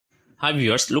Hi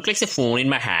viewers, look like the phone in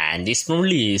my hand. This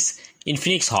probably is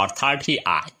Infinix Hot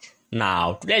 30i.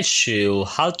 Now today I'll show you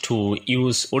how to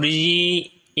use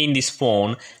OTG in this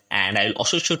phone, and I'll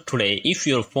also show today if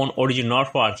your phone OTG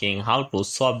not working, how to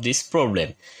solve this problem.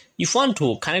 If you want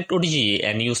to connect OTG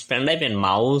and use pendrive and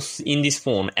mouse in this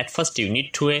phone, at first you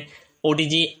need to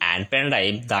OTG and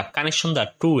pendrive the connection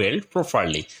that two well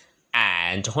properly.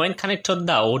 And when connected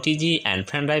the OTG and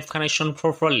pendrive connection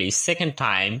properly, second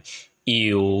time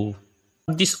you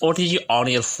this OTG on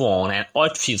your phone and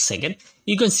wait few seconds,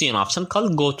 you can see an option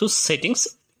called go to settings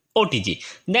OTG.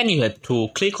 Then you have to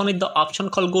click on it, the option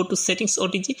called go to settings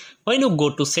OTG. When you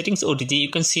go to settings OTG, you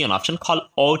can see an option called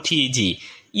OTG.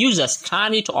 You just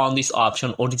turn it on this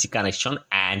option OTG connection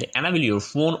and enable your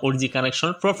phone OTG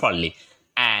connection properly.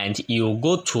 And you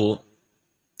go to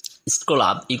scroll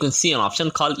up, you can see an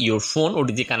option called your phone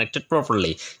OTG connected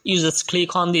properly. You just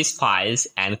click on these files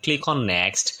and click on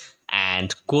next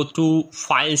and go to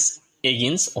files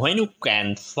again. When you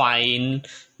can find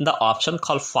the option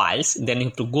called files, then you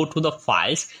have to go to the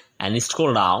files and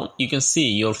scroll down. You can see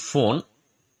your phone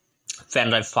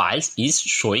pendrive files is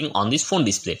showing on this phone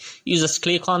display. You just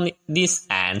click on this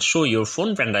and show your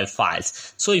phone pendrive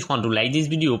files. So if you want to like this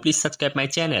video, please subscribe my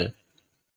channel.